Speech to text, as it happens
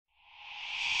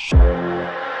Alright,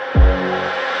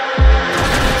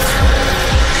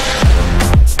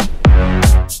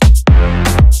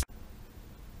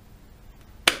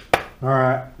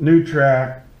 new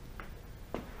track.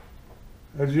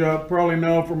 As you probably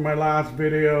know from my last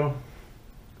video,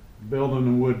 building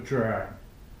a wood track.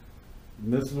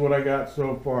 And this is what I got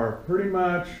so far. Pretty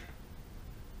much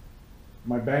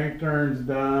my bank turn's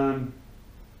done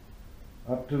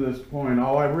up to this point.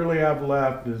 All I really have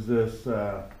left is this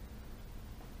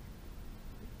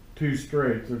two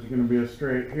straights. There's going to be a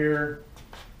straight here.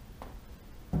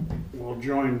 We'll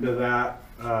join to that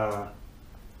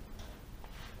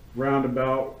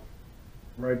roundabout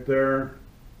right there.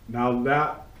 Now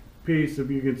that piece, if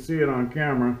you can see it on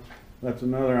camera, that's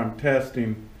another, I'm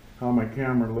testing how my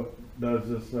camera does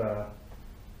this, if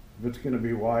it's going to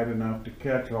be wide enough to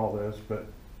catch all this. But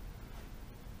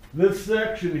this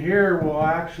section here will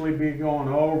actually be going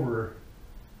over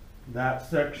that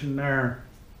section there.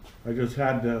 I just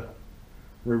had to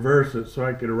reverse it so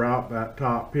I could route that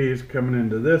top piece coming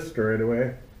into this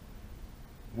straightaway.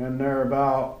 And they're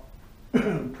about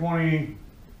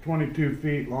 22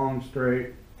 feet long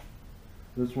straight.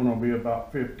 This one will be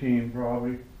about 15,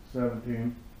 probably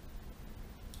 17.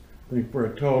 I think for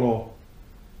a total,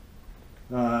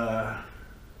 where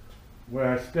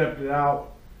I stepped it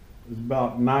out is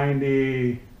about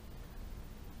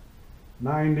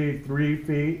 93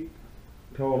 feet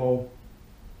total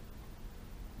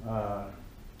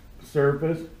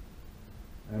surface.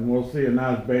 And we'll see, and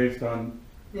that's based on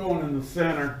going in the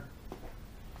center.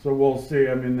 So we'll see.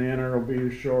 I mean, the inner will be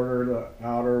shorter, the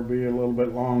outer will be a little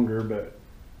bit longer, but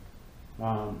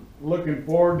looking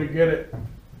forward to get it,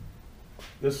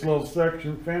 this little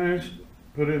section finished,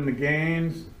 put in the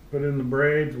gains, put in the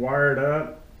braids, wire it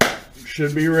up.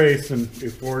 Should be racing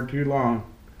before too long.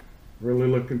 Really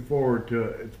looking forward to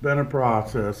it. It's been a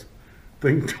process.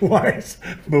 Think twice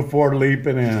before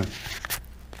leaping in.